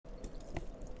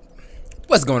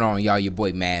What's going on, y'all? Your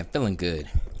boy, man, feeling good.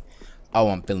 Oh,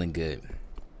 I'm feeling good.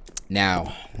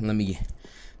 Now, let me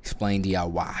explain to y'all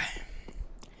why.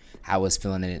 I was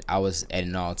feeling it. I was at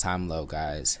an all-time low,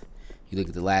 guys. You look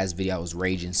at the last video, I was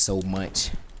raging so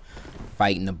much,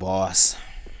 fighting the boss.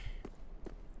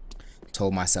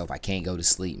 Told myself I can't go to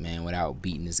sleep, man, without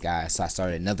beating this guy. So I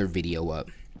started another video up.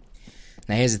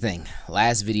 Now, here's the thing.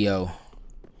 Last video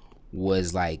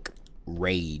was like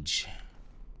rage.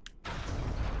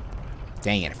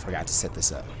 Dang it, I forgot to set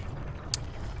this up.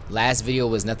 Last video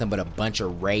was nothing but a bunch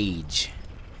of rage.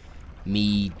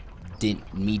 Me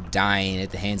dying at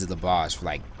the hands of the boss for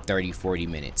like 30-40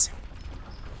 minutes.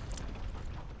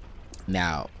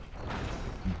 Now,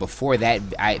 before that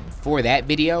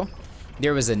video,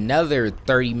 there was another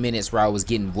 30 minutes where I was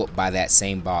getting whooped by that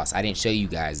same boss. I didn't show you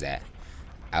guys that.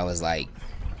 I was like,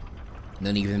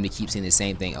 no need for him to keep saying the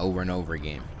same thing over and over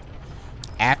again.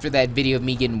 After that video of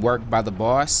me getting worked by the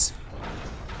boss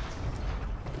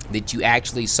that you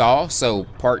actually saw, so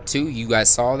part 2, you guys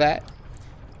saw that,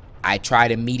 I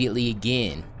tried immediately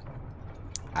again.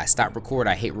 I stopped record,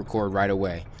 I hit record right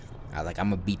away. I was like, I'm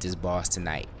gonna beat this boss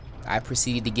tonight. I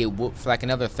proceeded to get whooped for like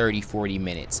another 30-40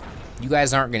 minutes. You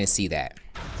guys aren't gonna see that.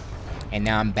 And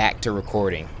now I'm back to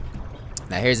recording.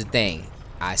 Now here's the thing.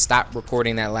 I stopped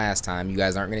recording that last time. You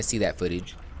guys aren't gonna see that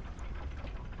footage,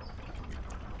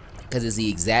 because it's the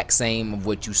exact same of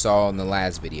what you saw in the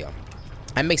last video.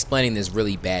 I'm explaining this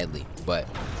really badly, but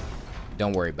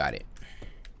don't worry about it.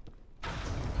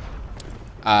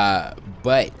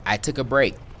 But I took a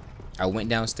break. I went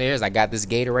downstairs. I got this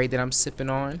Gatorade that I'm sipping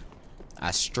on.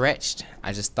 I stretched.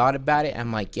 I just thought about it.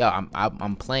 I'm like, yo,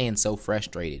 I'm playing so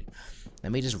frustrated.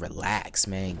 Let me just relax,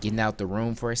 man. Getting out the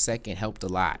room for a second helped a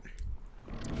lot.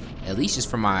 At least just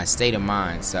for my state of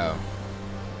mind, so.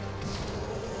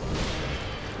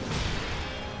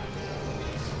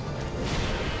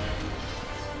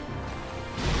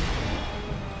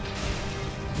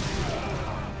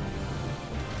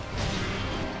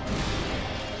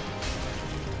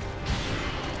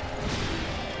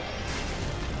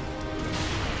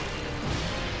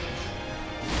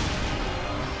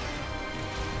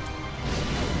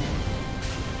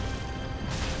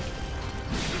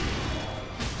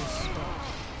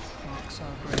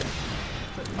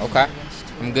 Okay,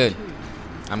 I'm good.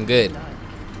 I'm good.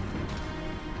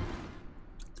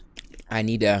 I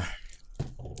need to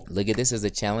look at this as a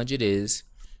challenge it is.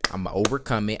 I'm gonna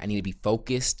overcome it. I need to be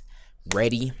focused,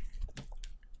 ready,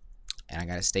 and I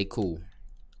gotta stay cool.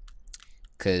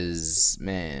 Cause,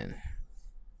 man,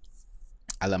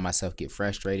 I let myself get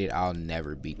frustrated. I'll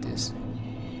never beat this.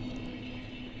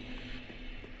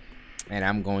 And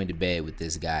I'm going to bed with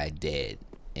this guy dead,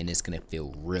 and it's gonna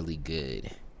feel really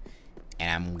good. And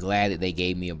I'm glad that they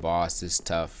gave me a boss this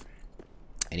tough.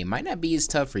 And it might not be as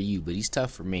tough for you, but he's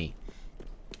tough for me.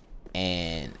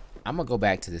 And I'm going to go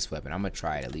back to this weapon. I'm going to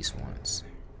try it at least once.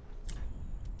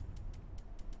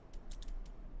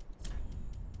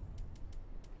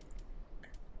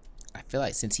 I feel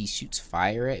like since he shoots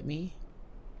fire at me,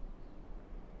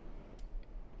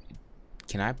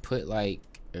 can I put like,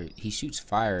 or he shoots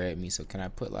fire at me, so can I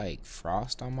put like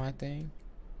frost on my thing?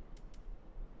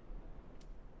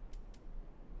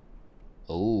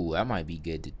 Oh, that might be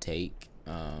good to take.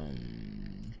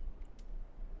 Can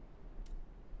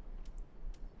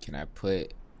I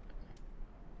put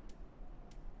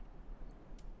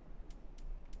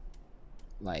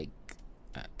like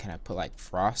can I put like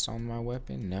frost on my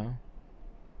weapon? No.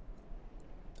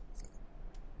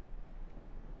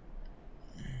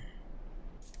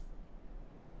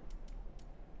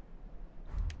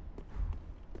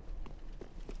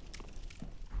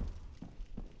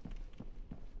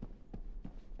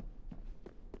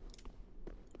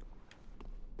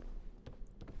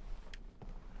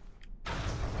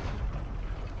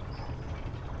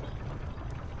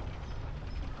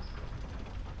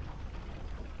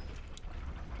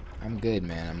 I'm good,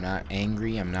 man. I'm not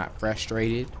angry. I'm not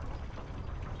frustrated.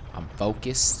 I'm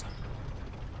focused.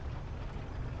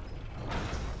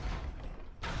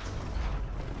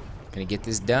 Gonna get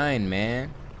this done,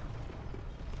 man.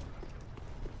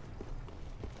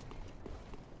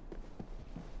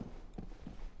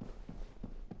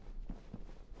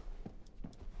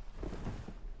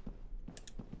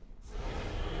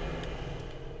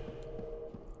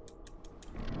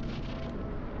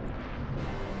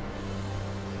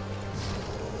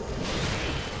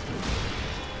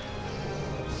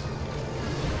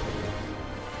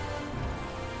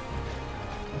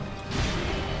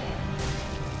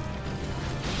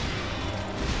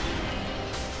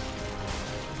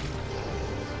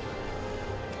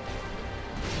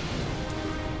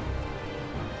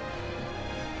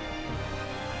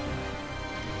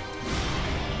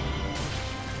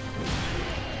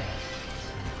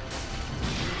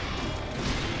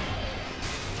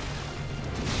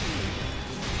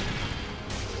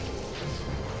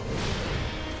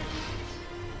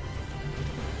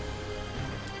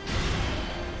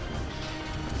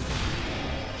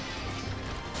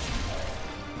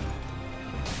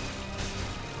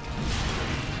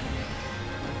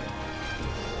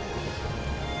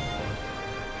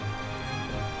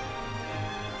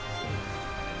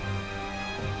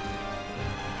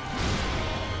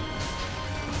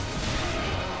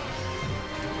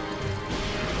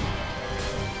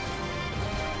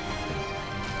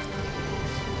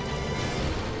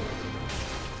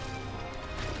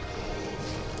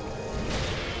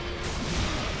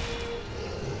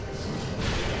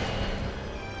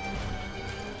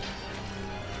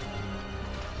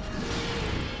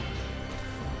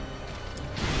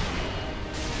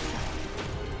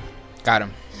 Got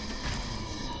him.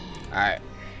 Alright.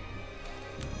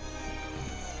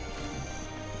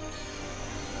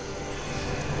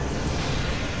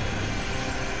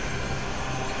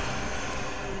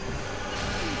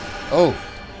 Oh.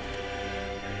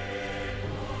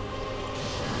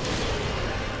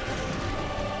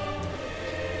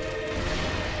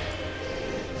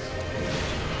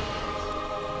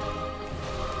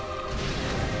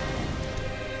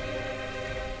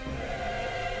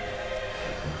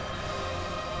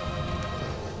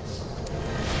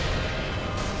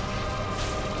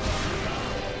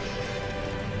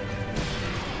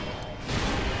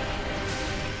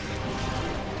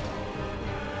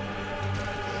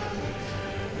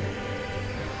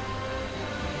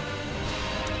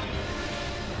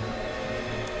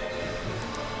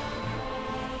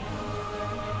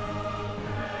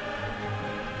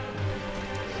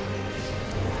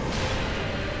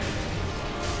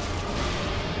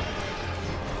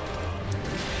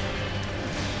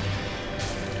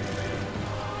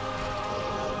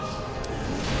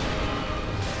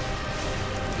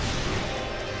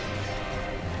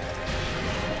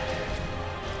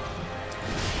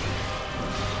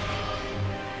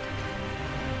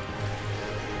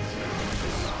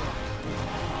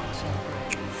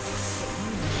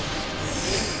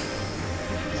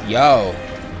 Yo,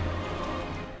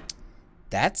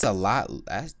 that's a lot.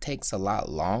 That takes a lot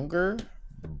longer,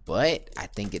 but I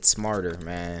think it's smarter,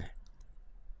 man.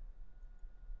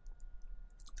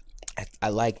 I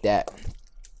like that.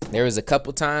 There was a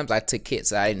couple times I took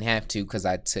hits that I didn't have to because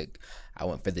I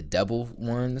went for the double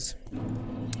ones.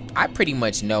 I pretty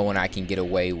much know when I can get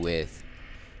away with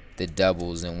the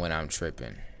doubles and when I'm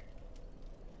tripping.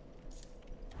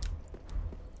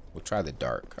 We'll try the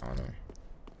dark. I don't know.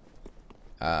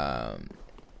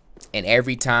 And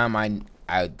every time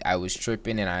I was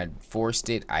tripping and I forced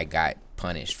it, I got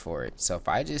punished for it. So if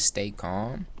I just stay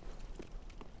calm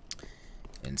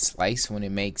and slice when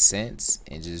it makes sense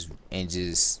and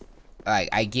just like,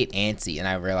 I get antsy and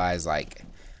I realize, like,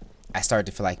 I start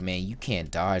to feel like, man, you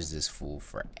can't dodge this fool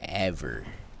forever.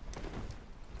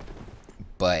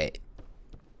 But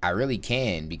I really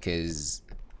can, because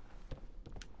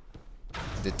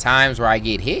the times where I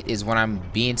get hit is when I'm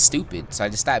being stupid. So I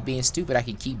just stop being stupid. I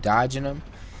can keep dodging them,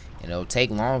 and it'll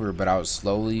take longer, but I'll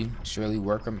slowly, surely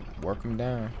work them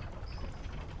down.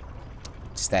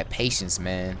 Just that patience,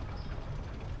 man.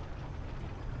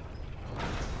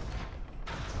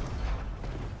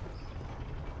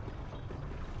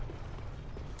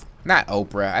 Not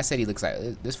Oprah. I said he looks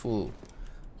like this fool.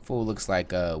 Fool looks like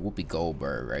Whoopi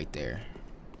Goldberg right there.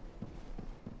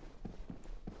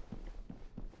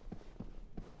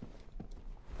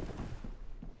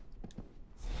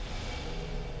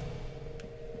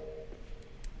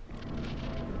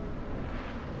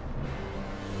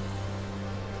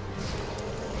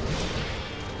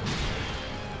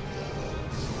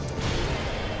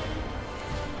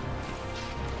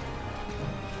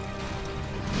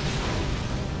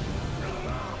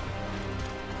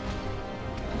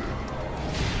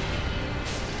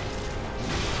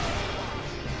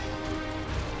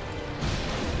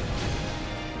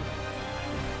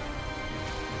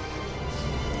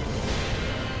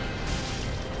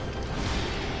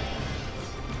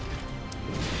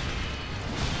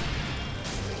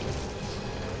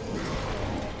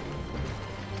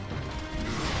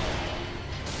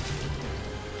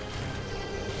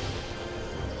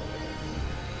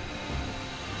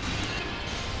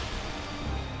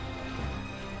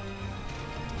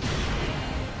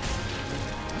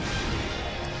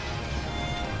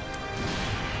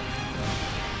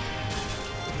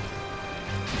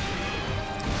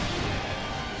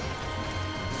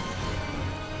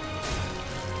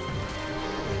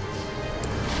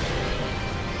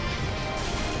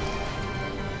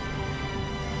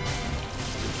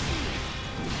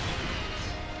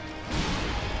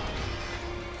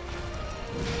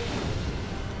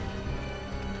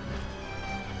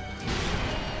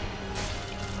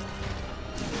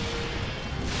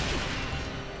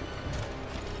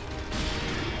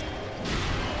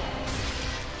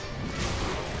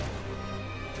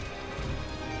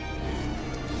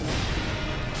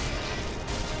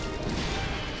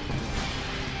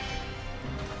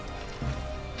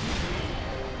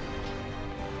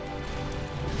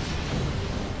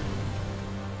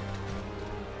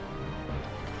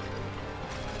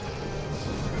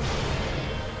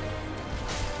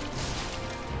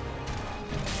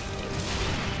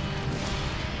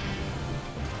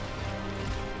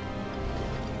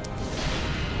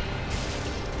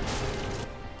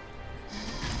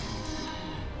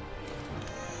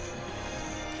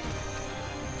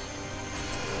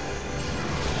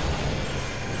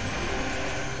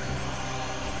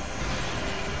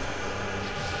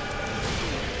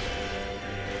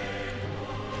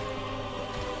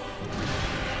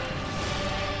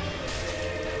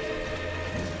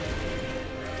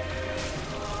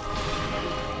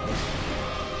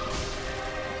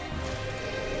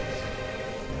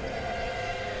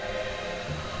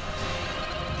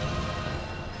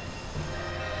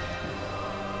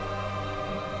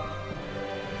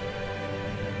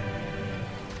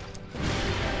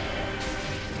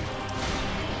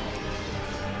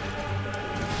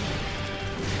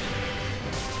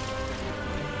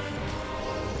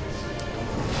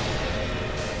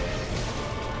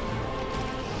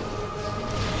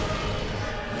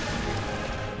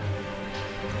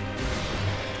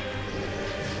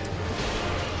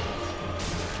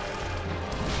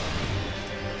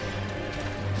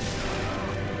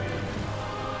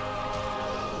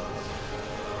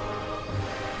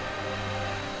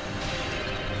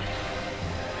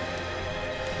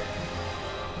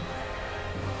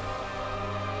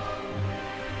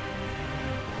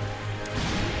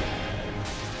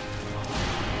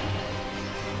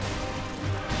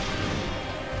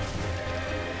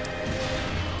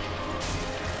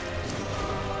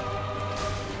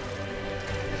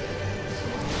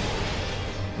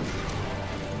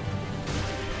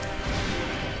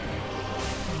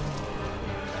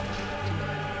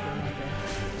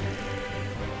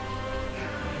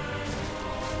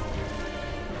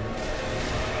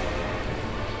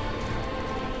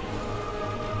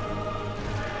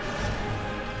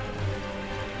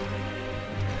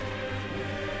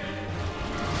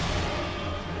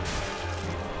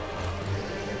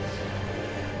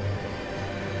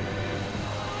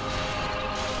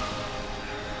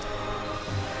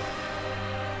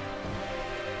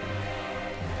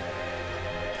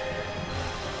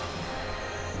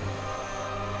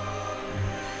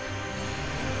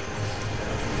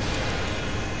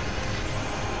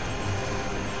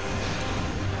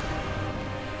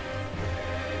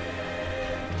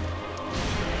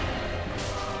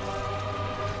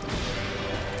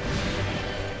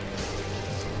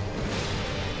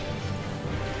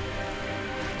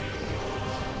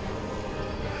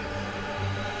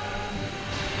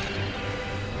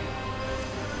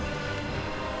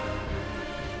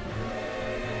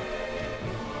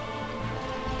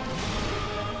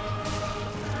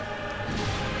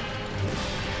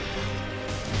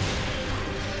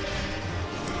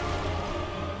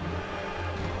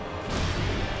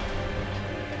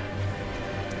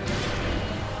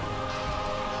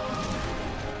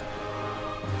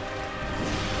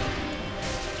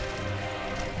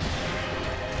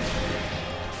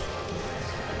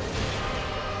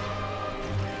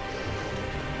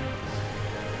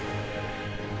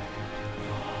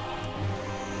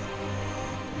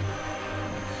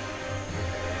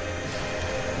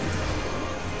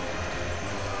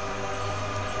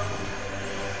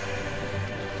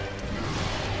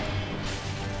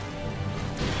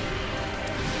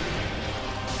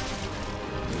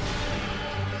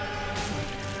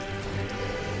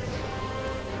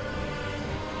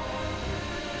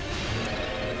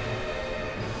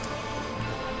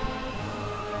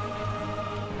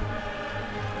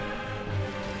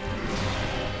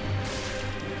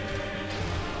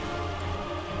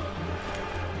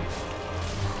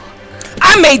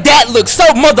 I made that look so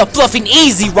motherfluffing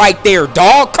easy right there,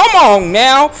 dog. Come on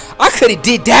now. I could have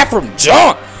did that from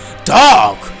jump.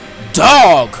 Dog.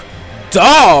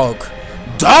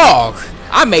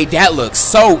 I made that look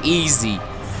so easy.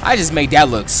 I just made that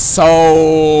look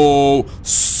so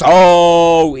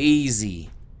easy.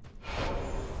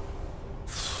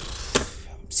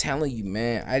 I'm telling you,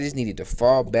 man. I just needed to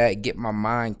fall back, get my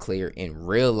mind clear, and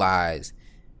realize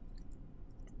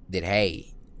that,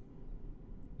 hey,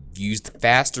 use the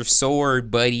faster sword,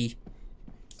 buddy.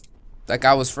 Like,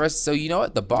 I was frustrated. So, you know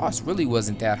what? The boss really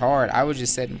wasn't that hard. I was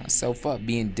just setting myself up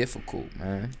being difficult,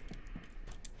 man.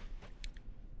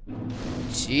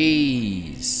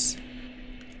 Jeez.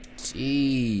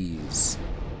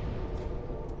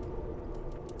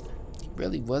 It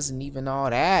really wasn't even all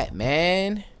that,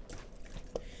 man.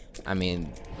 I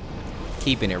mean,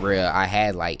 keeping it real, I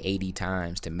had like 80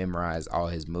 times to memorize all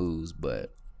his moves,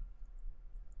 but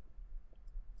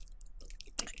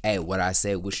hey, what I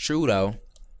said was true though.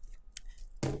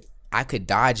 I could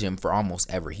dodge him for almost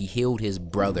ever. He healed his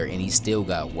brother and he still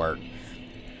got work.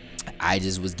 I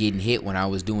just was getting hit when I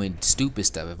was doing stupid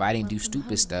stuff. If I didn't do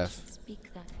stupid stuff,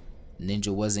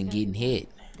 Ninja wasn't getting hit.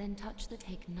 Then touch the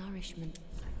take nourishment.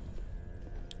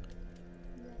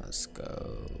 Let's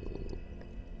go.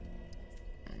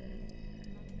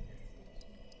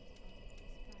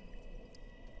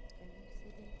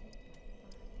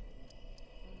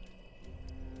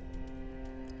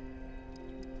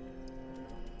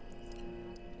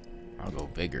 I'll go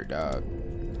bigger, dog.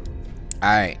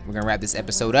 Alright, we're gonna wrap this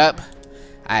episode up.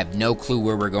 I have no clue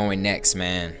where we're going next,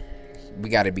 man. We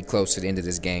gotta be close to the end of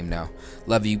this game now.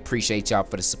 Love you, appreciate y'all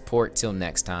for the support. Till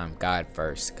next time, God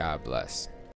first, God bless.